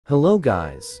Hello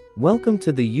guys, welcome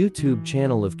to the YouTube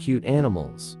channel of Cute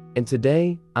Animals, and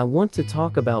today, I want to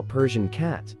talk about Persian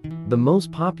cat, the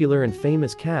most popular and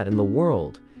famous cat in the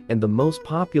world, and the most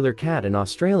popular cat in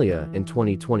Australia in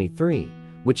 2023,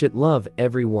 which it love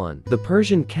everyone. The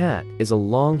Persian cat is a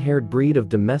long-haired breed of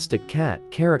domestic cat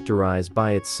characterized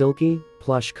by its silky,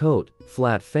 plush coat,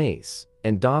 flat face,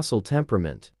 and docile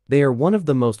temperament. They are one of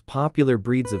the most popular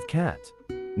breeds of cat,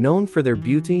 known for their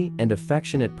beauty and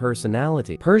affectionate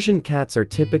personality. Persian cats are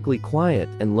typically quiet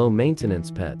and low-maintenance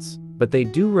pets, but they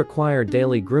do require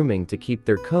daily grooming to keep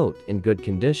their coat in good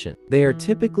condition. They are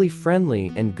typically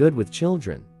friendly and good with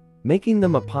children, making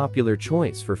them a popular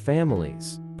choice for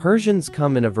families. Persians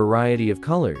come in a variety of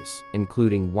colors,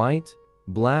 including white,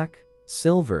 black,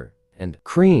 silver, and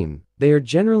cream. They are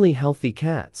generally healthy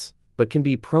cats, but can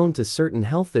be prone to certain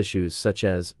health issues such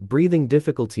as breathing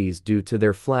difficulties due to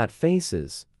their flat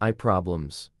faces, eye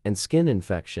problems, and skin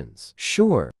infections.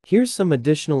 Sure, here's some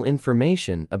additional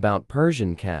information about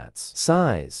Persian cats.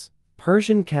 Size.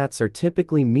 Persian cats are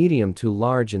typically medium to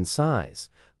large in size,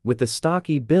 with a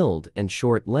stocky build and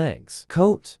short legs.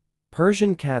 Coat.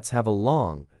 Persian cats have a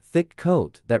long, thick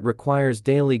coat that requires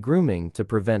daily grooming to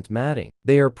prevent matting.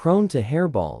 They are prone to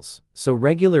hairballs, so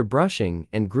regular brushing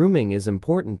and grooming is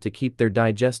important to keep their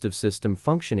digestive system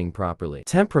functioning properly.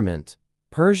 Temperament.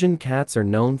 Persian cats are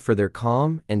known for their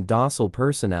calm and docile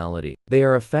personality. They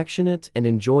are affectionate and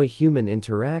enjoy human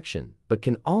interaction, but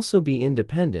can also be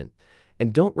independent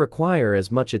and don't require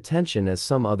as much attention as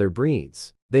some other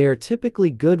breeds. They are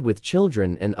typically good with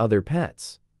children and other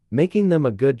pets, making them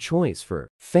a good choice for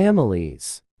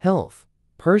families. Health.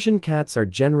 Persian cats are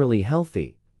generally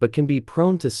healthy, but can be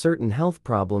prone to certain health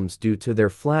problems due to their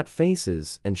flat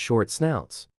faces and short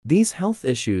snouts. These health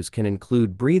issues can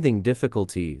include breathing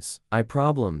difficulties, eye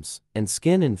problems, and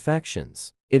skin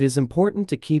infections. It is important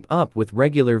to keep up with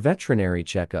regular veterinary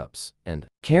checkups and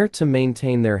care to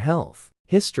maintain their health.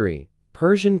 History.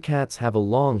 Persian cats have a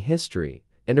long history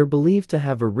and are believed to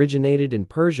have originated in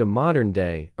Persia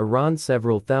modern-day Iran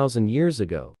several thousand years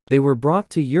ago. They were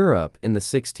brought to Europe in the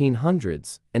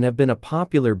 1600s and have been a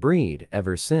popular breed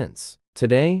ever since.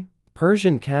 Today,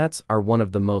 Persian cats are one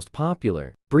of the most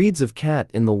popular breeds of cat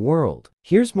in the world.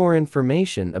 Here's more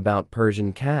information about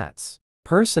Persian cats.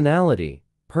 Personality.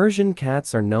 Persian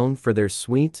cats are known for their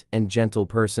sweet and gentle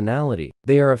personality.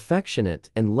 They are affectionate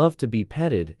and love to be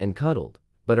petted and cuddled,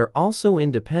 but are also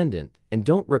independent and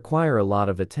don't require a lot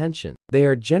of attention. They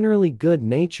are generally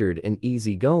good-natured and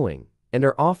easygoing, and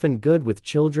are often good with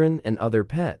children and other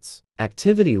pets.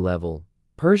 Activity level.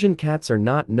 Persian cats are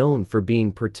not known for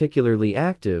being particularly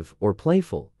active or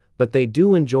playful, but they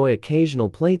do enjoy occasional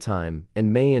playtime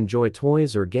and may enjoy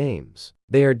toys or games.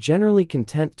 They are generally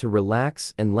content to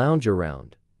relax and lounge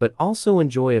around, but also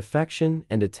enjoy affection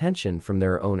and attention from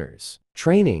their owners.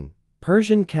 Training.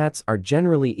 Persian cats are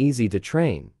generally easy to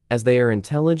train, as they are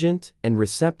intelligent and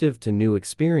receptive to new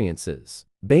experiences.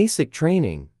 Basic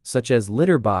training, such as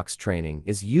litter box training,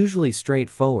 is usually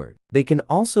straightforward. They can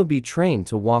also be trained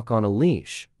to walk on a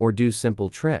leash or do simple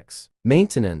tricks.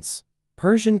 Maintenance.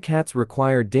 Persian cats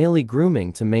require daily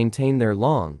grooming to maintain their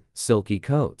long, silky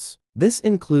coats. This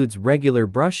includes regular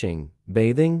brushing,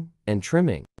 bathing, and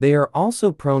trimming. They are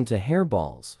also prone to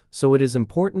hairballs, so it is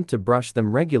important to brush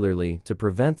them regularly to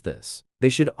prevent this. They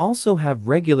should also have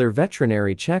regular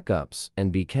veterinary checkups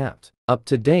and be kept up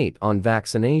to date on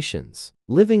vaccinations.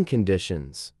 Living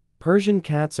conditions. Persian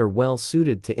cats are well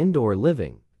suited to indoor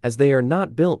living, as they are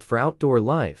not built for outdoor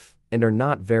life and are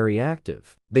not very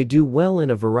active. They do well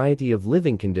in a variety of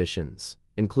living conditions,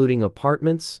 including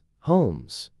apartments,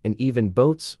 homes, and even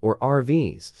boats or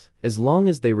RVs, as long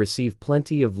as they receive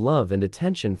plenty of love and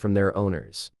attention from their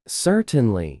owners.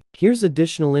 Certainly. Here's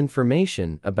additional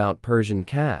information about Persian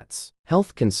cats.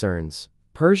 Health concerns.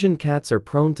 Persian cats are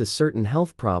prone to certain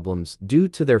health problems due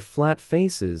to their flat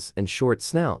faces and short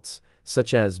snouts,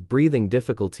 such as breathing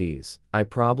difficulties, eye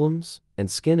problems, and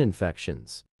skin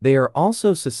infections. They are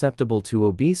also susceptible to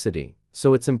obesity,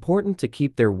 so it's important to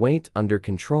keep their weight under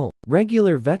control.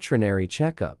 Regular veterinary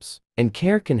checkups and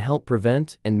care can help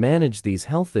prevent and manage these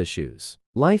health issues.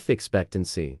 Life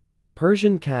expectancy.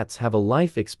 Persian cats have a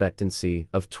life expectancy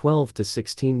of 12 to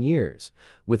 16 years,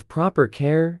 with proper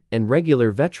care and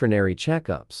regular veterinary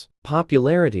checkups.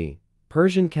 Popularity.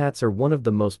 Persian cats are one of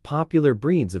the most popular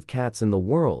breeds of cats in the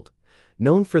world,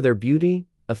 known for their beauty,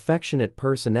 affectionate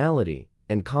personality,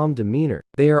 and calm demeanor.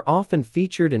 They are often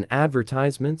featured in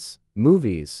advertisements,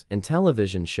 movies, and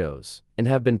television shows, and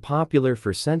have been popular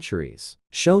for centuries.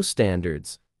 Show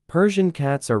standards. Persian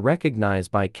cats are recognized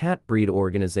by cat breed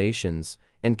organizations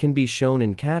and can be shown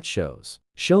in cat shows.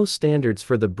 Show standards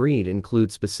for the breed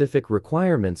include specific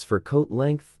requirements for coat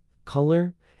length,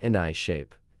 color and eye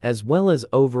shape, as well as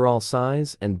overall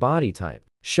size and body type.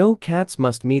 Show cats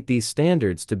must meet these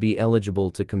standards to be eligible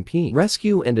to compete.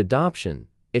 Rescue and adoption.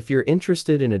 If you're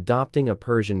interested in adopting a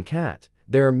Persian cat,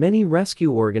 there are many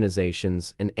rescue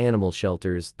organizations and animal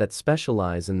shelters that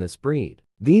specialize in this breed.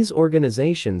 These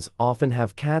organizations often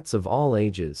have cats of all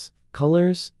ages,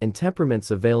 colors, and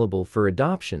temperaments available for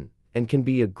adoption, and can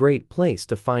be a great place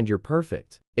to find your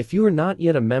perfect. If you are not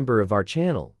yet a member of our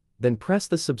channel, then press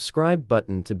the subscribe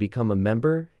button to become a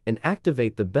member and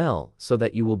activate the bell so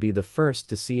that you will be the first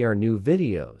to see our new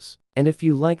videos. And if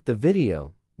you liked the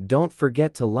video, don't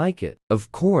forget to like it.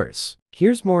 Of course,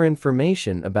 here's more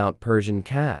information about Persian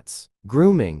cats.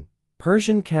 Grooming.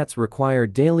 Persian cats require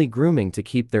daily grooming to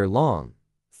keep their long,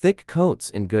 thick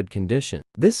coats in good condition.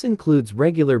 This includes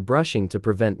regular brushing to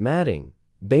prevent matting,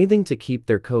 bathing to keep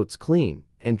their coats clean,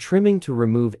 and trimming to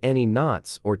remove any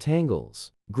knots or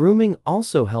tangles. Grooming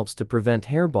also helps to prevent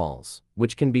hairballs,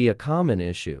 which can be a common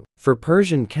issue. For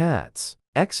Persian cats,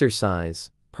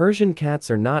 exercise. Persian cats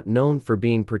are not known for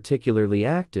being particularly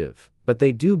active, but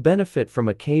they do benefit from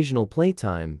occasional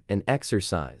playtime and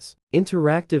exercise.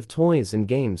 Interactive toys and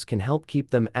games can help keep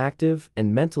them active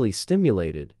and mentally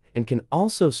stimulated, and can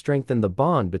also strengthen the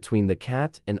bond between the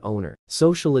cat and owner.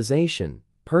 Socialization.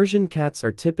 Persian cats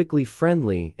are typically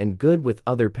friendly and good with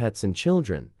other pets and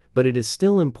children, but it is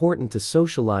still important to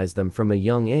socialize them from a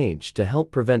young age to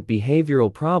help prevent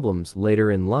behavioral problems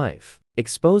later in life.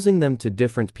 Exposing them to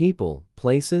different people,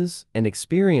 places, and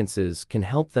experiences can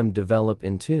help them develop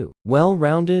into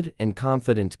well-rounded and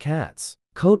confident cats.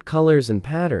 Coat colors and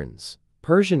patterns.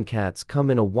 Persian cats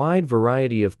come in a wide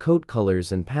variety of coat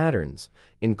colors and patterns,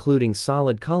 including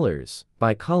solid colors,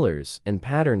 bicolors, and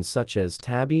patterns such as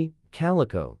tabby,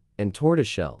 calico, and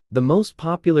tortoiseshell. The most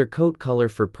popular coat color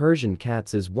for Persian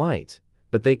cats is white,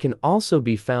 but they can also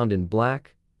be found in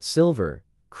black, silver,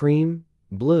 cream,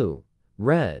 blue,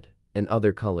 red, and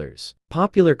other colors.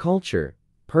 Popular culture.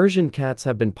 Persian cats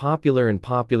have been popular in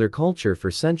popular culture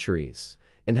for centuries,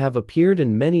 and have appeared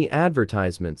in many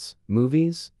advertisements,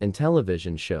 movies, and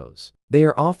television shows. They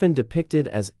are often depicted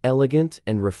as elegant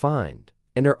and refined,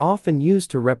 and are often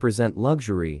used to represent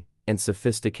luxury and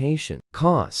sophistication.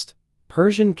 Cost.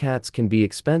 Persian cats can be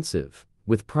expensive,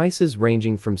 with prices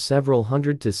ranging from several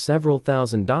hundred to several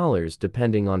 $1,000s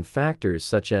depending on factors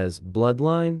such as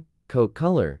bloodline, coat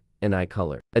color, and eye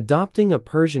color. Adopting a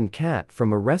Persian cat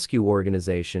from a rescue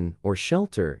organization or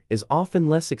shelter is often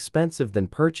less expensive than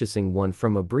purchasing one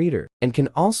from a breeder, and can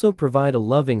also provide a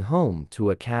loving home to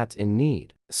a cat in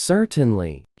need.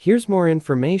 Certainly. Here's more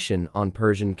information on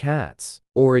Persian cats.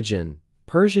 Origin.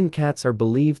 Persian cats are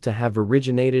believed to have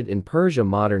originated in Persia,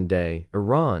 modern-day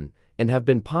Iran, and have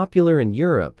been popular in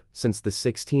Europe since the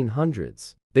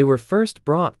 1600s. They were first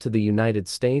brought to the United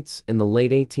States in the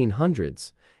late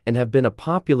 1800s, and have been a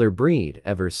popular breed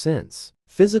ever since.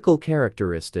 Physical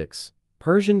characteristics.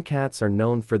 Persian cats are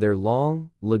known for their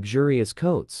long, luxurious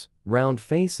coats, round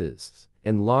faces,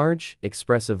 and large,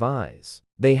 expressive eyes.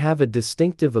 They have a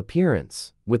distinctive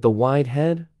appearance, with a wide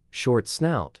head, short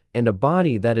snout, and a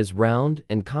body that is round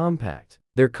and compact.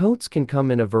 Their coats can come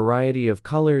in a variety of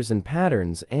colors and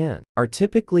patterns and are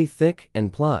typically thick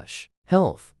and plush.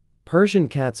 Health. Persian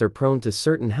cats are prone to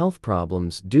certain health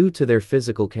problems due to their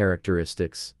physical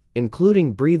characteristics,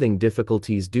 including breathing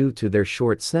difficulties due to their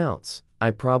short snouts,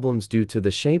 eye problems due to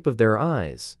the shape of their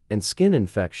eyes, and skin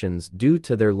infections due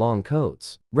to their long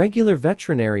coats. Regular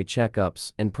veterinary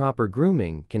checkups and proper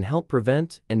grooming can help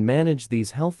prevent and manage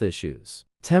these health issues.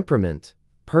 Temperament.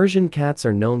 Persian cats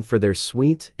are known for their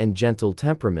sweet and gentle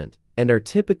temperament, and are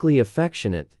typically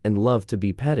affectionate and love to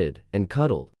be petted and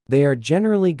cuddled. They are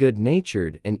generally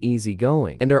good-natured and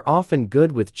easygoing, and are often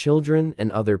good with children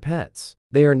and other pets.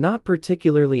 They are not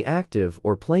particularly active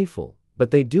or playful,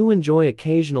 but they do enjoy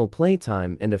occasional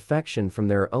playtime and affection from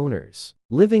their owners.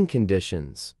 Living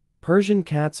conditions. Persian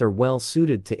cats are well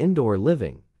suited to indoor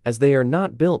living, as they are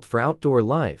not built for outdoor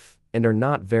life and are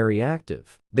not very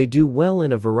active. They do well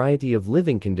in a variety of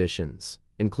living conditions,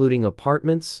 including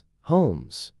apartments,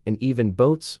 homes, and even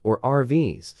boats or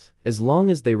RVs, as long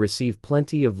as they receive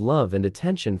plenty of love and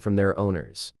attention from their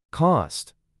owners.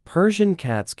 Cost. Persian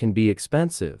cats can be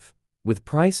expensive, with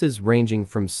prices ranging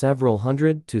from several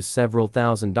hundred to several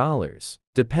 $1,000s,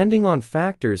 depending on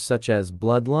factors such as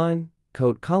bloodline,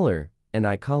 coat color, and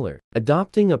eye color.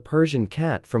 Adopting a Persian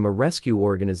cat from a rescue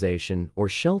organization or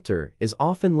shelter is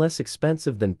often less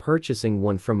expensive than purchasing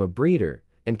one from a breeder,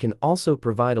 and can also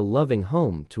provide a loving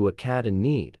home to a cat in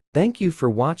need. Thank you for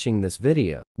watching this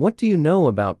video. What do you know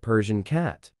about Persian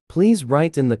cat? Please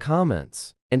write in the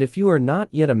comments. And if you are not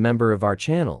yet a member of our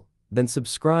channel, then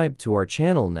subscribe to our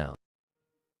channel now.